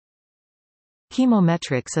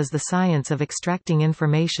Chemometrics is the science of extracting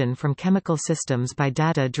information from chemical systems by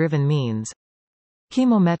data-driven means.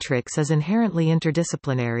 Chemometrics is inherently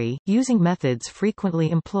interdisciplinary, using methods frequently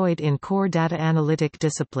employed in core data analytic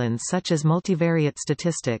disciplines such as multivariate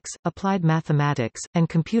statistics, applied mathematics, and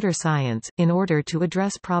computer science, in order to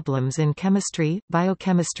address problems in chemistry,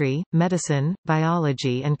 biochemistry, medicine,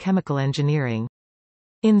 biology and chemical engineering.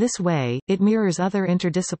 In this way, it mirrors other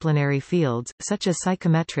interdisciplinary fields, such as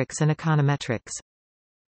psychometrics and econometrics.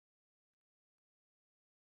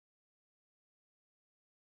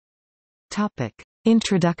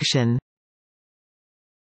 Introduction.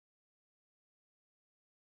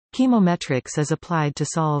 Chemometrics is applied to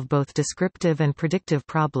solve both descriptive and predictive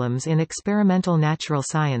problems in experimental natural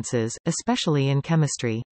sciences, especially in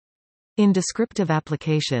chemistry. In descriptive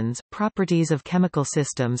applications, properties of chemical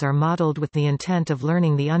systems are modeled with the intent of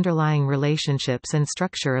learning the underlying relationships and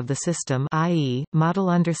structure of the system, i.e., model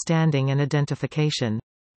understanding and identification.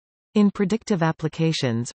 In predictive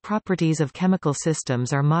applications, properties of chemical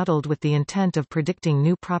systems are modeled with the intent of predicting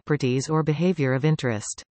new properties or behavior of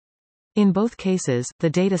interest. In both cases, the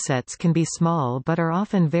datasets can be small but are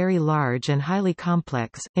often very large and highly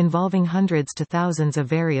complex, involving hundreds to thousands of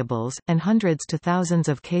variables, and hundreds to thousands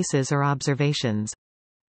of cases or observations.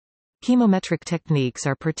 Chemometric techniques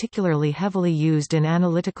are particularly heavily used in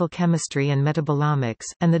analytical chemistry and metabolomics,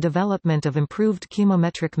 and the development of improved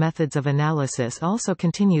chemometric methods of analysis also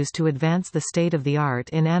continues to advance the state-of-the-art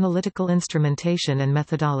in analytical instrumentation and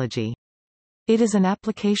methodology. It is an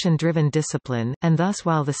application-driven discipline, and thus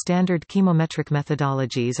while the standard chemometric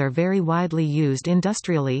methodologies are very widely used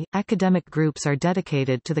industrially, academic groups are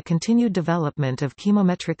dedicated to the continued development of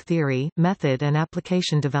chemometric theory, method and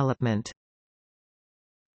application development.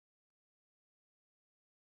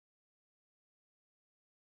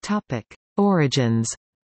 Origins.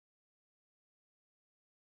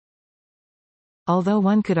 Although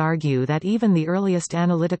one could argue that even the earliest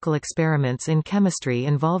analytical experiments in chemistry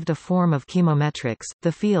involved a form of chemometrics,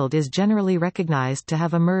 the field is generally recognized to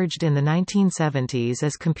have emerged in the 1970s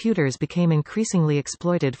as computers became increasingly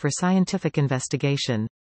exploited for scientific investigation.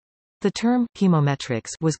 The term chemometrics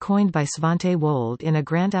was coined by Svante Wold in a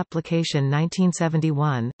grant application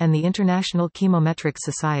 1971, and the International Chemometrics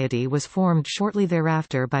Society was formed shortly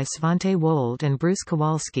thereafter by Svante Wold and Bruce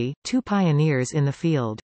Kowalski, two pioneers in the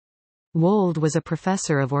field. Wold was a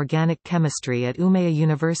professor of organic chemistry at Umeå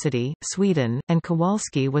University, Sweden, and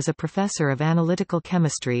Kowalski was a professor of analytical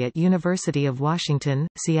chemistry at University of Washington,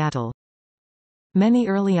 Seattle. Many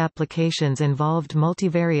early applications involved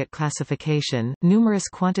multivariate classification, numerous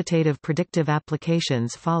quantitative predictive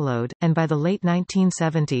applications followed, and by the late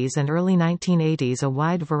 1970s and early 1980s a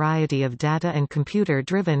wide variety of data and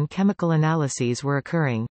computer-driven chemical analyses were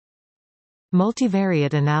occurring.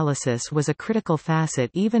 Multivariate analysis was a critical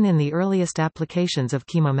facet even in the earliest applications of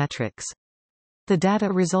chemometrics. The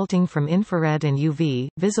data resulting from infrared and UV,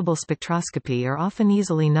 visible spectroscopy are often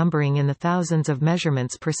easily numbering in the thousands of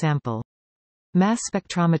measurements per sample. Mass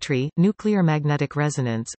spectrometry, nuclear magnetic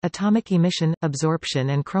resonance, atomic emission, absorption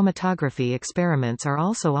and chromatography experiments are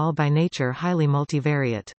also all by nature highly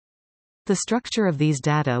multivariate. The structure of these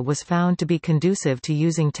data was found to be conducive to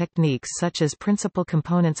using techniques such as principal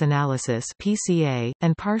components analysis (PCA)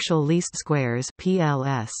 and partial least squares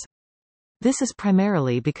 (PLS). This is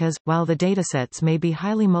primarily because, while the datasets may be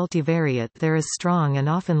highly multivariate, there is strong and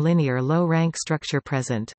often linear low-rank structure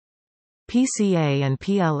present. PCA and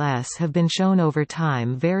PLS have been shown over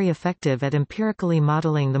time very effective at empirically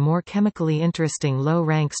modeling the more chemically interesting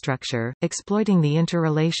low-rank structure, exploiting the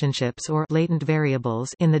interrelationships or latent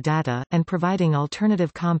variables in the data, and providing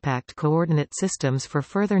alternative compact coordinate systems for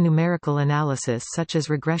further numerical analysis such as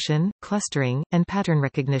regression, clustering, and pattern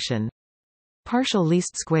recognition. Partial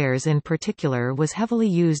least squares in particular was heavily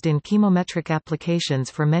used in chemometric applications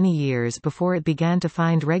for many years before it began to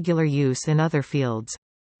find regular use in other fields.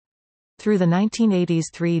 Through the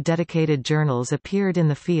 1980s 3 dedicated journals appeared in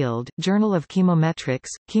the field, Journal of Chemometrics,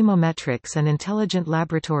 Chemometrics and Intelligent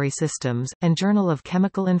Laboratory Systems, and Journal of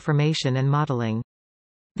Chemical Information and Modeling.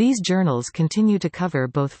 These journals continue to cover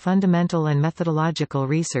both fundamental and methodological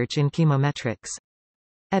research in chemometrics.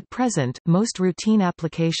 At present, most routine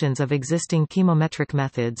applications of existing chemometric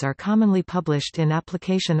methods are commonly published in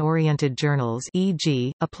application-oriented journals,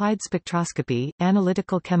 e.g., Applied Spectroscopy,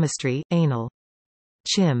 Analytical Chemistry, Anal.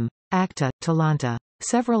 Chim. Acta, Talanta.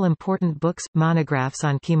 Several important books, monographs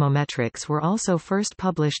on chemometrics were also first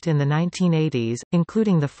published in the 1980s,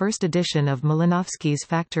 including the first edition of Malinovsky's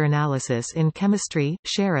Factor Analysis in Chemistry,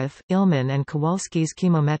 Sheriff, Illman and Kowalski's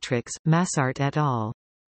Chemometrics, Massart et al.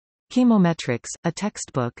 Chemometrics, a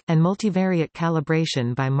textbook, and Multivariate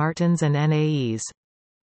Calibration by Martins and Naes.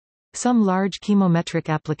 Some large chemometric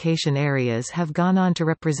application areas have gone on to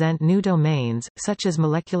represent new domains, such as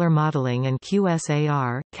molecular modeling and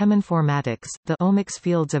QSAR, cheminformatics, the omics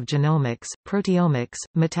fields of genomics, proteomics,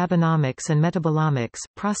 metabonomics and metabolomics,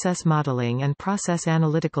 process modeling and process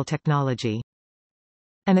analytical technology.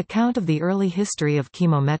 An account of the early history of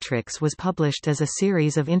chemometrics was published as a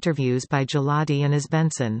series of interviews by Geladi and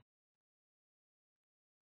Esbenson.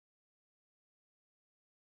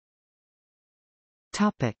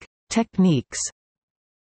 Topic: Techniques.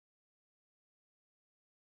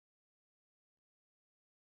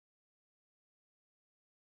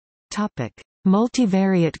 Topic: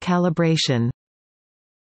 Multivariate calibration.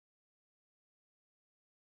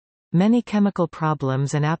 Many chemical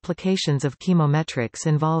problems and applications of chemometrics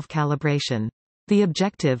involve calibration. The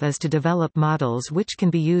objective is to develop models which can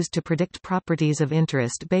be used to predict properties of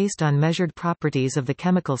interest based on measured properties of the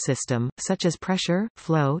chemical system, such as pressure,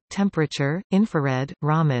 flow, temperature, infrared,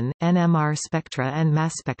 Raman, NMR spectra and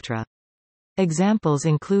mass spectra. Examples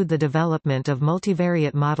include the development of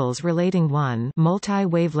multivariate models relating 1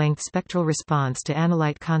 multi-wavelength spectral response to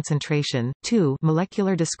analyte concentration, 2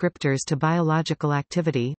 molecular descriptors to biological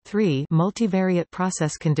activity, 3 multivariate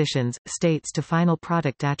process conditions, states to final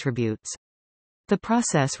product attributes. The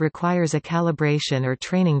process requires a calibration or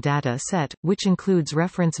training data set, which includes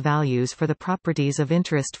reference values for the properties of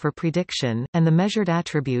interest for prediction, and the measured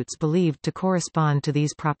attributes believed to correspond to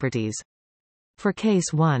these properties. For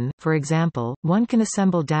case 1, for example, one can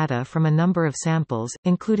assemble data from a number of samples,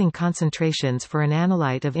 including concentrations for an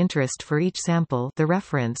analyte of interest for each sample, the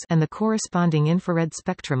reference, and the corresponding infrared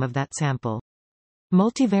spectrum of that sample.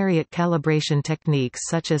 Multivariate calibration techniques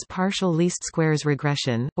such as partial least squares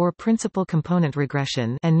regression, or principal component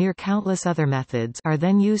regression, and near countless other methods are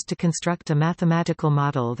then used to construct a mathematical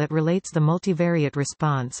model that relates the multivariate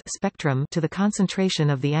response spectrum to the concentration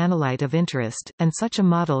of the analyte of interest, and such a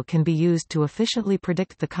model can be used to efficiently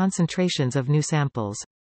predict the concentrations of new samples.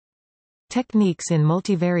 Techniques in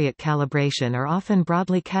multivariate calibration are often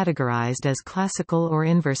broadly categorized as classical or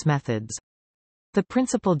inverse methods. The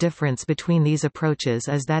principal difference between these approaches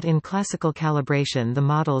is that in classical calibration the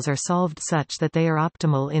models are solved such that they are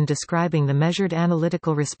optimal in describing the measured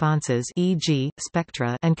analytical responses, e.g.,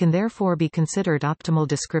 spectra, and can therefore be considered optimal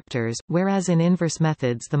descriptors, whereas in inverse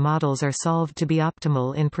methods the models are solved to be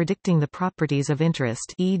optimal in predicting the properties of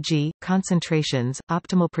interest, e.g., concentrations,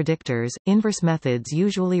 optimal predictors. Inverse methods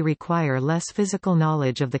usually require less physical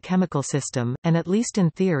knowledge of the chemical system, and at least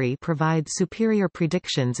in theory provide superior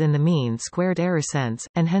predictions in the mean squared error sense,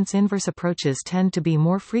 and hence inverse approaches tend to be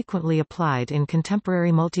more frequently applied in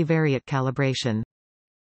contemporary multivariate calibration.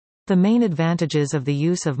 The main advantages of the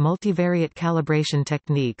use of multivariate calibration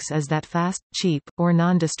techniques is that fast, cheap, or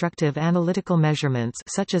non-destructive analytical measurements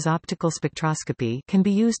such as optical spectroscopy can be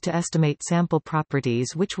used to estimate sample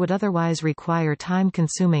properties which would otherwise require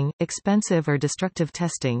time-consuming, expensive or destructive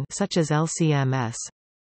testing such as LC-MS.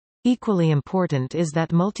 Equally important is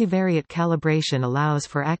that multivariate calibration allows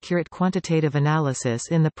for accurate quantitative analysis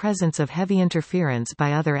in the presence of heavy interference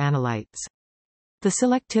by other analytes. The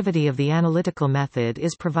selectivity of the analytical method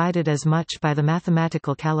is provided as much by the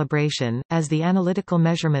mathematical calibration, as the analytical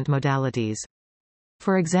measurement modalities.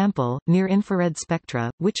 For example, near-infrared spectra,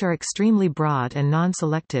 which are extremely broad and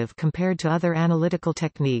non-selective compared to other analytical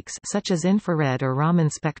techniques such as infrared or Raman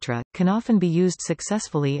spectra, can often be used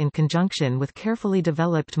successfully in conjunction with carefully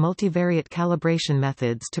developed multivariate calibration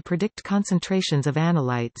methods to predict concentrations of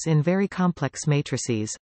analytes in very complex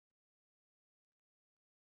matrices.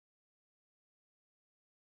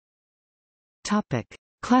 Topic: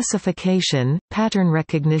 Classification, pattern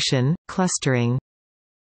recognition, clustering.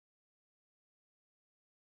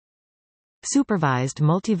 Supervised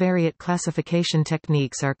multivariate classification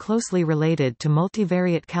techniques are closely related to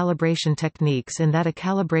multivariate calibration techniques in that a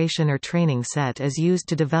calibration or training set is used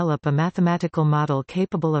to develop a mathematical model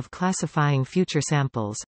capable of classifying future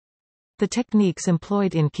samples. The techniques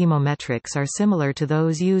employed in chemometrics are similar to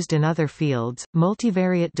those used in other fields: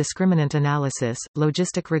 multivariate discriminant analysis,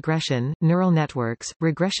 logistic regression, neural networks,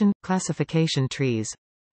 regression, classification trees.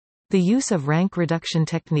 The use of rank reduction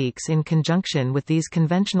techniques in conjunction with these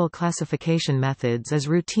conventional classification methods is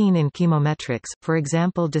routine in chemometrics, for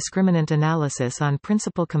example discriminant analysis on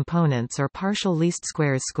principal components or partial least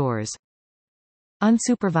squares scores.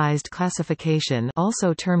 Unsupervised classification,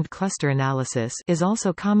 also termed cluster analysis, is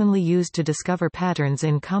also commonly used to discover patterns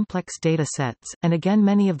in complex data sets, and again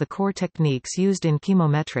many of the core techniques used in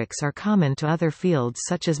chemometrics are common to other fields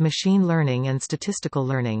such as machine learning and statistical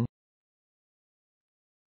learning.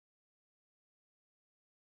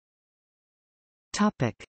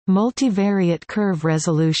 Topic: Multivariate curve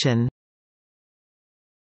resolution.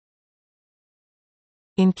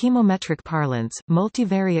 In chemometric parlance,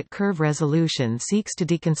 multivariate curve resolution seeks to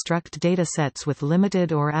deconstruct data sets with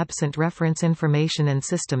limited or absent reference information and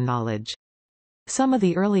system knowledge. Some of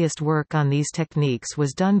the earliest work on these techniques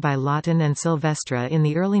was done by Lawton and Silvestre in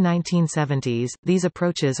the early 1970s. These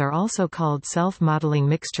approaches are also called self-modeling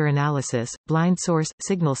mixture analysis, blind source,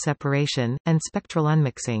 signal separation, and spectral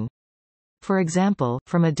unmixing. For example,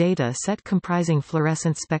 from a data set comprising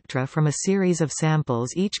fluorescent spectra from a series of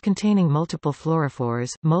samples each containing multiple fluorophores,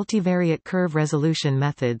 multivariate curve resolution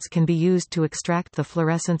methods can be used to extract the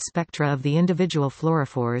fluorescent spectra of the individual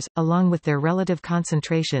fluorophores, along with their relative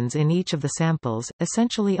concentrations in each of the samples,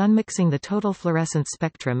 essentially unmixing the total fluorescent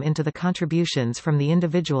spectrum into the contributions from the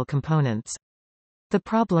individual components. The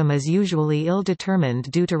problem is usually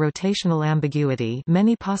ill-determined due to rotational ambiguity.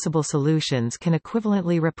 Many possible solutions can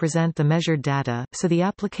equivalently represent the measured data, so the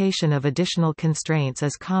application of additional constraints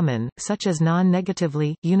is common, such as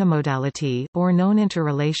non-negatively, unimodality, or known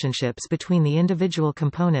interrelationships between the individual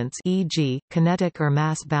components, e.g., kinetic or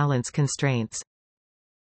mass balance constraints.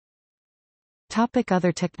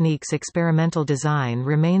 Other techniques. Experimental design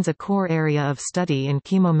remains a core area of study in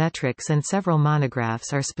chemometrics, and several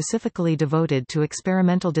monographs are specifically devoted to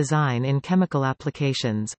experimental design in chemical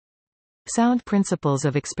applications. Sound principles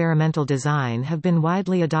of experimental design have been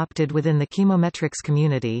widely adopted within the chemometrics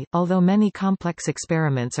community, although many complex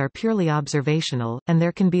experiments are purely observational, and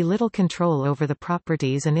there can be little control over the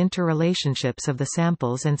properties and interrelationships of the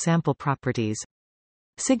samples and sample properties.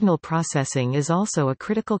 Signal processing is also a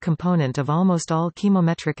critical component of almost all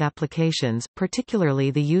chemometric applications,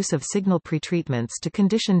 particularly the use of signal pretreatments to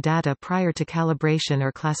condition data prior to calibration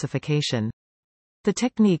or classification. The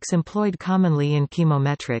techniques employed commonly in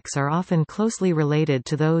chemometrics are often closely related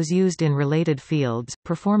to those used in related fields,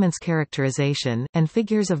 performance characterization, and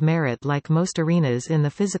figures of merit. Like most arenas in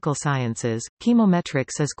the physical sciences,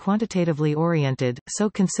 chemometrics is quantitatively oriented, so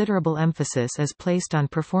considerable emphasis is placed on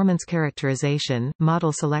performance characterization,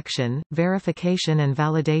 model selection, verification and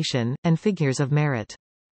validation, and figures of merit.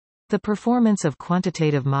 The performance of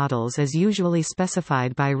quantitative models is usually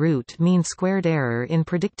specified by root mean squared error in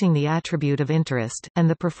predicting the attribute of interest, and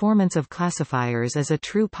the performance of classifiers is a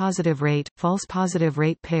true positive rate, false positive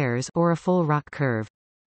rate pairs, or a full ROC curve.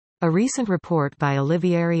 A recent report by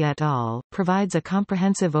Olivieri et al. Provides a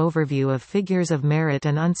comprehensive overview of figures of merit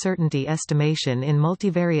and uncertainty estimation in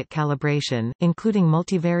multivariate calibration, including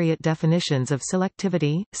multivariate definitions of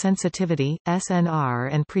selectivity, sensitivity, SNR,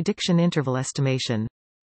 and prediction interval estimation.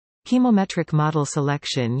 Chemometric model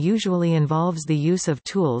selection usually involves the use of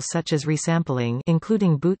tools such as resampling,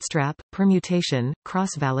 including bootstrap, permutation,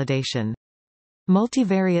 cross-validation.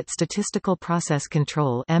 Multivariate statistical process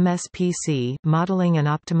control (MSPC) modeling and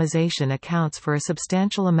optimization accounts for a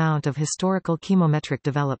substantial amount of historical chemometric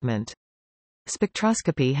development.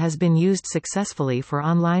 Spectroscopy has been used successfully for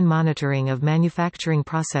online monitoring of manufacturing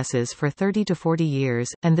processes for 30 to 40 years,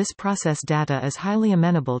 and this process data is highly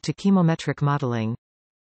amenable to chemometric modeling.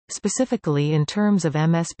 Specifically in terms of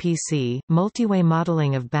MSPC, multi-way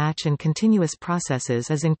modeling of batch and continuous processes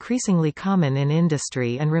is increasingly common in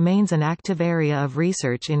industry and remains an active area of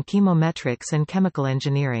research in chemometrics and chemical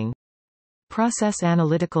engineering. Process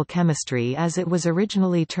analytical chemistry, as it was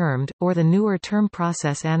originally termed, or the newer term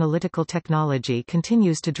process analytical technology,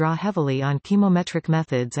 continues to draw heavily on chemometric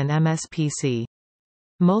methods and MSPC.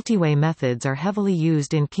 Multi-way methods are heavily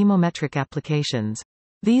used in chemometric applications.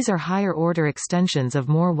 These are higher-order extensions of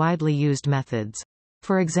more widely used methods.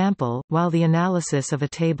 For example, while the analysis of a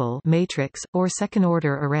table matrix, or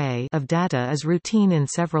second-order array of data is routine in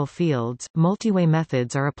several fields, multi-way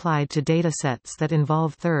methods are applied to data sets that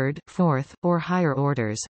involve third, fourth, or higher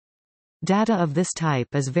orders. Data of this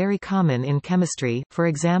type is very common in chemistry, for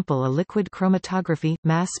example a liquid chromatography,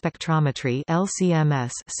 mass spectrometry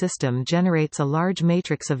 (LCMS) system generates a large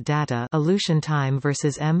matrix of data elution time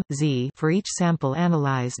versus m/z for each sample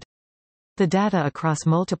analyzed. The data across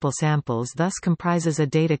multiple samples thus comprises a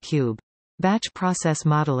data cube. Batch process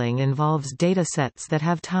modeling involves data sets that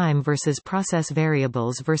have time versus process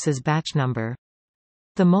variables versus batch number.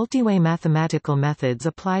 The multi-way mathematical methods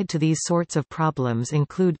applied to these sorts of problems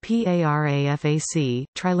include PARAFAC,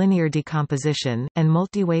 trilinear decomposition, and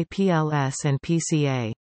multi-way PLS and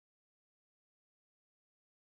PCA.